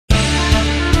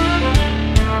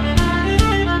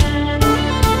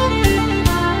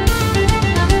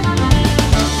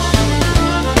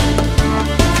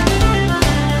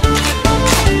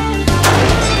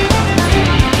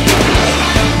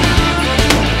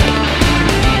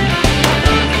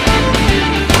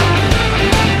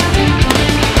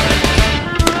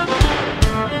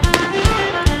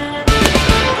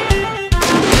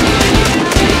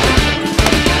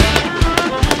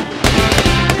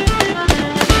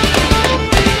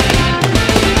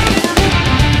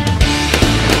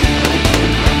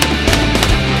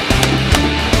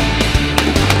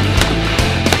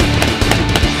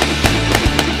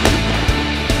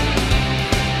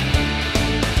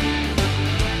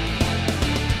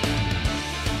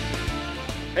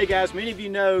Hey guys, many of you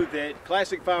know that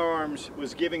Classic Firearms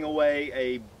was giving away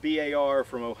a BAR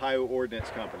from Ohio Ordnance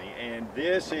Company, and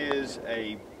this is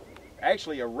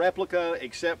actually a replica,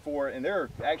 except for, and there are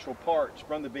actual parts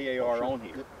from the BAR on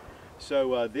here.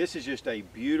 So this is just a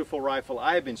beautiful rifle.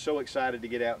 I have been so excited to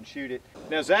get out and shoot it.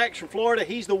 Now Zach's from Florida,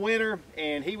 he's the winner,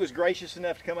 and he was gracious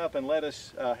enough to come up and let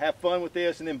us have fun with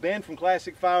this. And then Ben from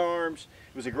Classic Firearms,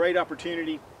 it was a great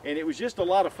opportunity, and it was just a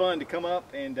lot of fun to come up,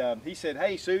 and he said,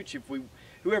 hey Such,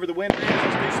 whoever the winner is,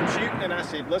 let's do some shooting. And I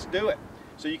said, let's do it.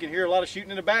 So you can hear a lot of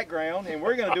shooting in the background, and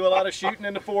we're going to do a lot of shooting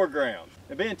in the foreground.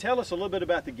 Now Ben, tell us a little bit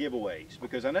about the giveaways,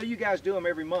 because I know you guys do them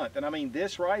every month, and I mean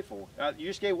this rifle, you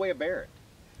just gave away a Barrett.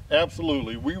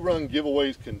 Absolutely. We run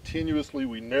giveaways continuously.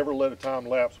 We never let a time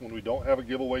lapse when we don't have a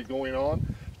giveaway going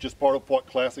on. It's just part of what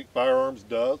Classic Firearms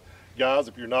does. Guys,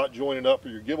 if you're not joining up for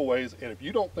your giveaways, and if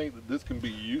you don't think that this can be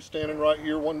you standing right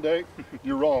here one day,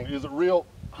 you're wrong. Is it real?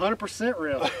 100%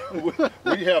 real.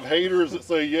 We have haters that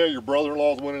say, yeah, your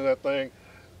brother-in-law's winning that thing.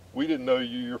 We didn't know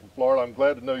you. You're from Florida. I'm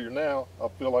glad to know you now. I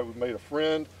feel like we've made a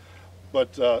friend.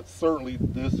 But certainly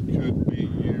this could be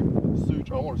you.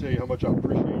 Such, I want to tell you how much I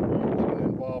appreciate you getting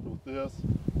involved with this.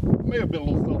 It may have been a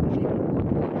little selfish on your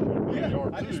part. Yeah,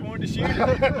 I just wanted to shoot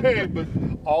it. Hey, but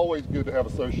always good to have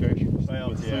association with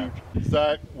yeah. Such.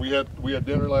 Zach, we had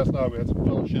dinner last night. We had some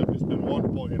fellowship. It's been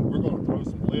wonderful, and we're going to throw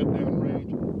some lead down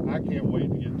range. I can't wait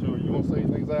to get to it. You want to say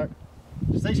anything, Zach?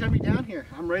 Just thanks for having me down here.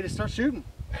 I'm ready to start shooting.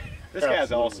 This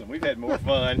guy's awesome. We've had more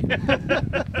fun.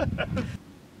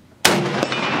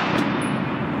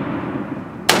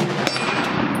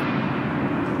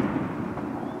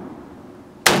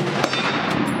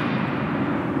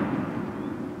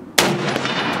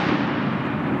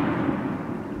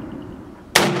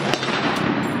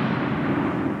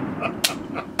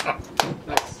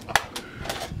 Nice.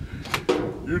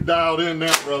 You're dialed in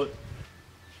now, brother.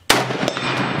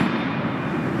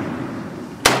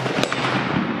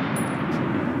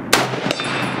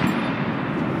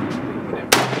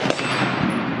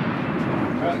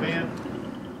 All right, man.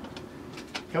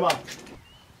 Come on.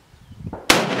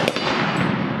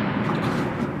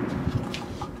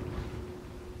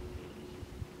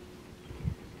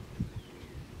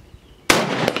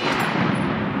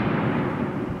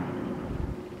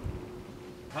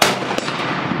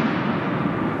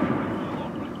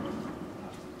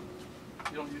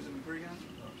 You don't use them in pre-gun?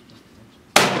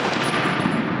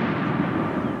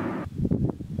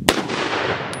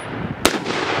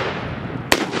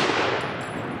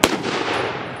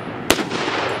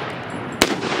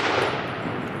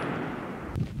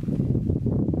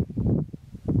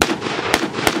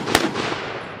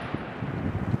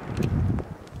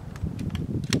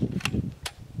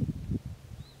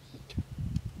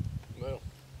 Well.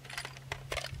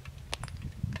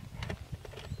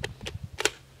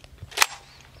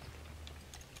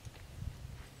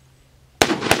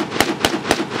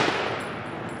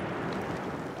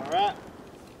 Right.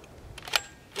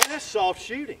 Well, that's soft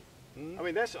shooting. I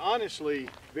mean, that's honestly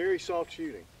very soft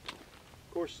shooting.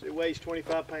 Of course, it weighs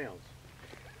 25 pounds.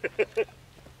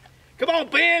 Come on,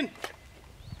 Ben!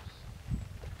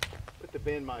 Put the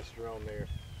Ben Meister on there.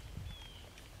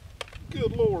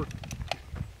 Good Lord.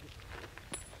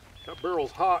 That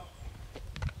barrel's hot.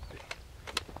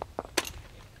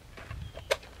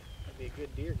 That'd be a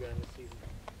good deer gun this season.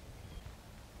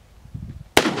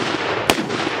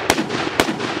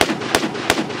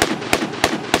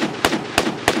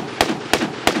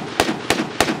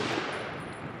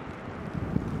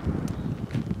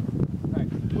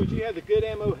 Would you have the good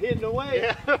ammo hidden away?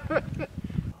 Yeah.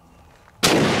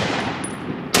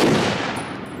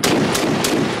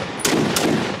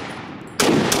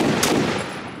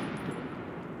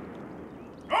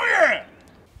 Oh yeah!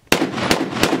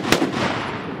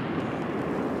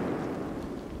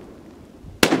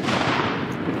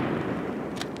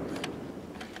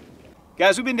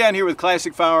 Guys, we've been down here with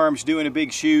Classic Firearms doing a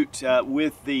big shoot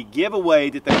with the giveaway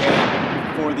that they had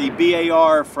for the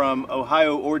BAR from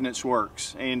Ohio Ordnance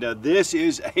Works, and this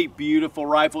is a beautiful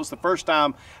rifle. It's the first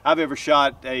time I've ever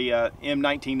shot a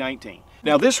M1919.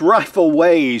 Now this rifle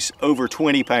weighs over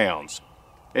 20 pounds,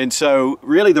 and so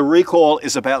really the recoil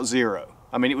is about zero.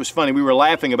 I mean, it was funny, we were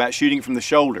laughing about shooting from the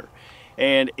shoulder,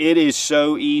 and it is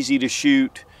so easy to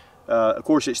shoot. Of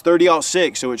course, it's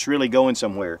 30-06, so it's really going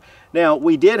somewhere. Now,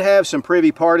 we did have some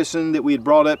Privy Partisan that we had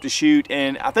brought up to shoot,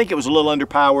 and I think it was a little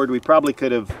underpowered. We probably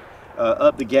could have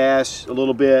upped the gas a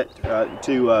little bit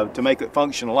to make it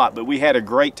function a lot, but we had a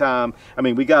great time. I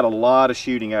mean, we got a lot of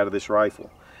shooting out of this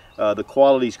rifle. The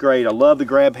quality's great. I love the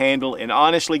grab handle, and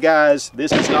honestly, guys,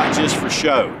 this is not just for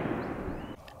show.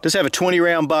 Does have a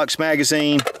 20-round box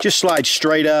magazine, just slides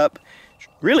straight up.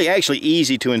 really actually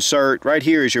easy to insert. Right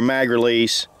here is your mag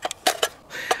release.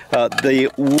 The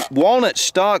walnut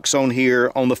stocks on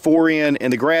here on the forend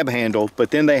and the grab handle,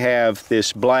 but then they have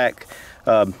this black,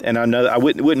 and I know it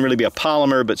wouldn't really be a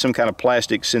polymer, but some kind of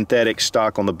plastic synthetic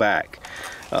stock on the back.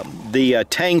 The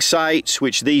tang sights,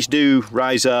 which these do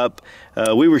rise up,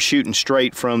 we were shooting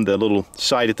straight from the little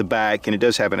sight at the back, and it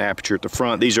does have an aperture at the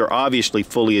front. These are obviously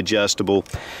fully adjustable.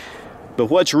 But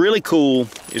what's really cool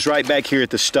is right back here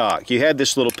at the stock. You have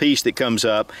this little piece that comes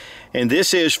up, and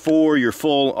this is for your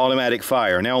full automatic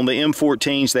fire. Now on the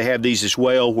M14s, they have these as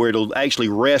well, where it'll actually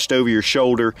rest over your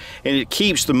shoulder, and it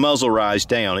keeps the muzzle rise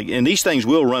down. And these things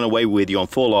will run away with you on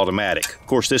full automatic. Of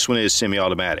course, this one is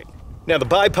semi-automatic. Now the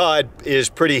bipod is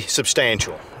pretty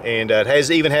substantial, and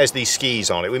it even has these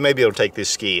skis on it. We may be able to take this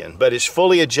ski in, but it's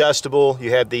fully adjustable.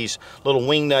 You have these little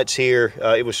wing nuts here.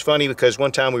 It was funny because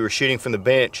one time we were shooting from the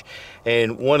bench,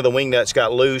 and one of the wing nuts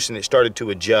got loose and it started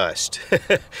to adjust.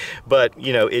 But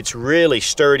you know, it's really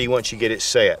sturdy once you get it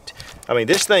set. I mean,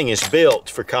 this thing is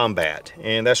built for combat,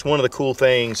 and that's one of the cool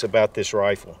things about this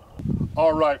rifle.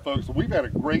 All right, folks, so we've had a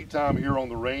great time here on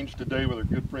the range today with our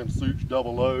good friend Such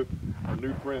 00, our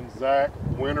new friend Zach,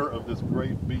 winner of this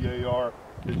great BAR.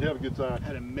 Did you have a good time?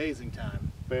 Had an amazing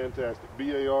time. Fantastic.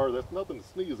 BAR, that's nothing to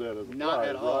sneeze at as a Not prize,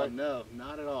 at all, right? no,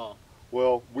 not at all.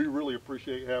 Well, we really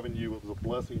appreciate having you. It was a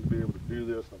blessing to be able to do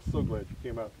this. I'm so glad you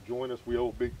came out to join us. We owe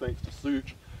a big thanks to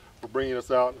Such for bringing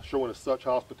us out and showing us such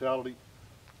hospitality.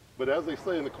 But as they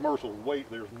say in the commercials, wait,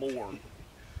 there's more.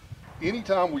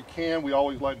 Anytime we can, we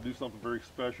always like to do something very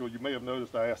special. You may have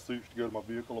noticed I asked Such to go to my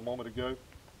vehicle a moment ago.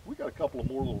 We got a couple of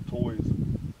more little toys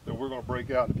that we're going to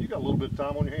break out. If you got a little bit of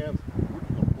time on your hands, we're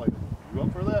just going to play them. You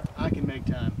up for that? I can make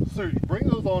time. Such, bring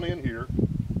those on in here.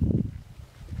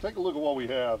 Take a look at what we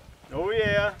have. Oh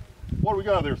yeah. What do we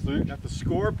got there, Such? Got the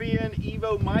Scorpion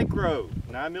Evo Micro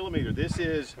 9mm. This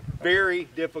is very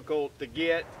difficult to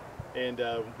get, and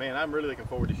man, I'm really looking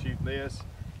forward to shooting this.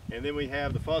 And then we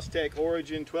have the Fostech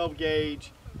Origin 12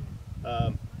 gauge.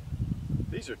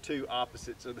 These are two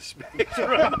opposites of the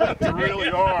spectrum. They really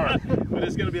are. But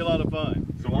it's going to be a lot of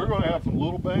fun. So we're going to have some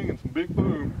little bang and some big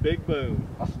boom. Big boom.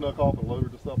 I snuck off and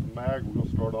loaded this up in mag. We're going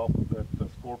to start off with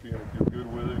that Scorpion if you're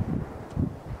good with it.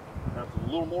 Have a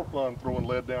little more fun throwing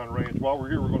lead down range. While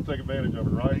we're here, we're going to take advantage of it,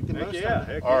 right? Make the most of it.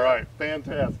 Heck All yeah. right,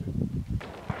 fantastic.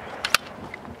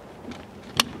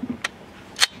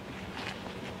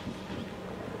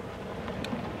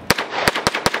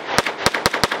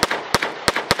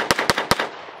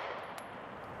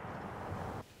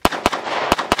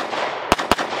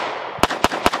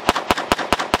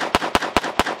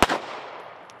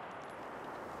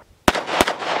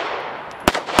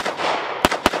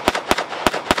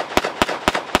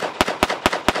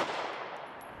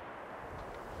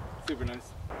 Super nice.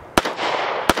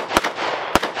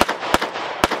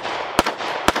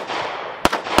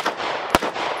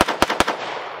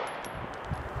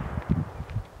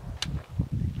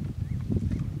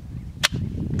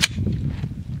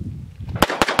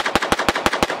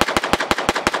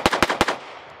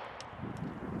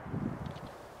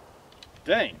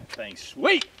 Dang, that thing's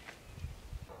sweet.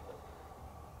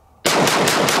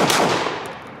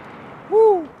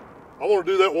 Woo! I want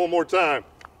to do that one more time.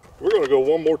 We're going to go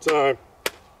one more time.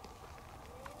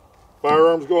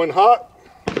 Firearms going hot.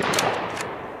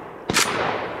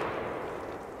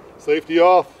 Safety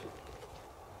off.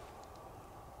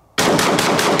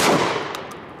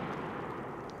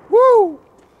 Woo!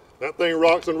 That thing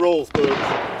rocks and rolls, folks.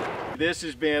 This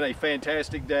has been a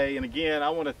fantastic day, and again,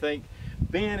 I want to thank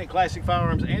Ben at Classic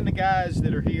Firearms and the guys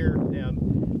that are here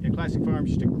at Classic Firearms.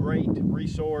 Just a great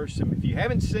resource. And if you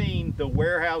haven't seen the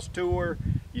warehouse tour,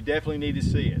 you definitely need to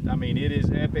see it. I mean, it is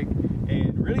epic,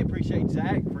 and really appreciate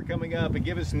Zach for coming up and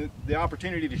giving us the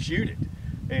opportunity to shoot it.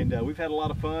 And we've had a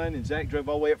lot of fun, and Zach drove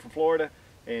all the way up from Florida,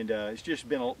 and it's just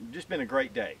been a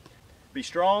great day. Be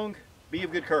strong, be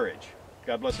of good courage.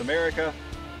 God bless America.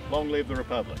 Long live the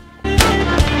Republic.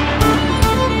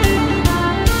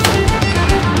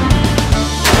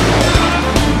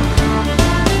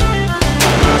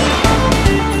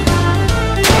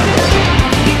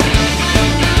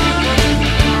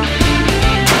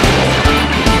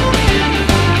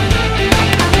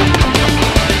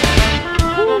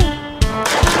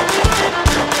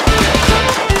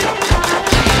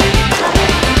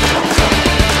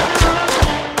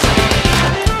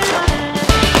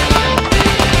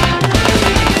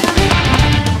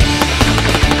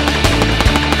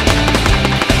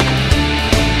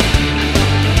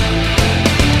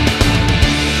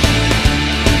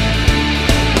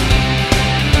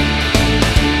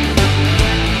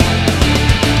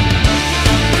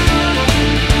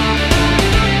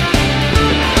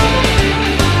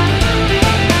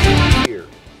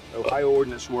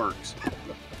 Ordnance Works.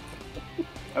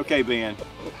 Okay, Ben.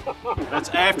 That's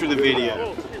after the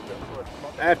video.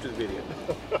 After the video.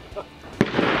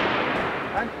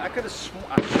 I could have sworn,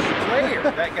 I swear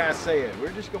that guy said,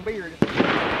 we're just going to be here.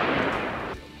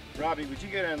 Robbie, would you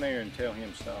go down there and tell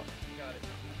him stop? Got it.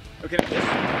 Okay.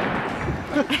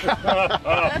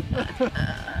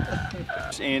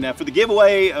 And for the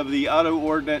giveaway of the Auto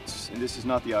Ordnance, and this is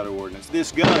not the Auto Ordnance,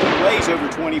 this gun weighs over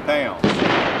 20 pounds.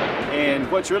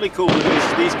 And what's really cool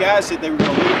is these guys said they were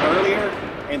going to leave earlier,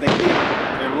 and they didn't.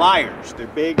 They're liars. They're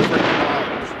big freaking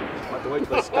liars. I'll have to wait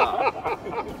till they stop.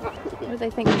 What do they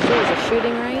think this is, a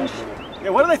shooting range? Yeah,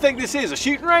 what do they think this is, a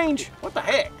shooting range? What the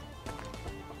heck?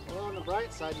 Well, on the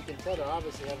bright side, you can tell they're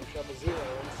obviously having trouble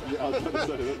zeroing. So. Yeah, I was going to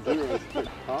say that zero is,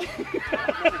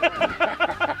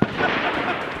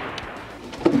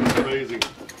 huh? Amazing.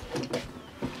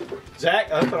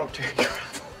 Zach, I hope I don't tear you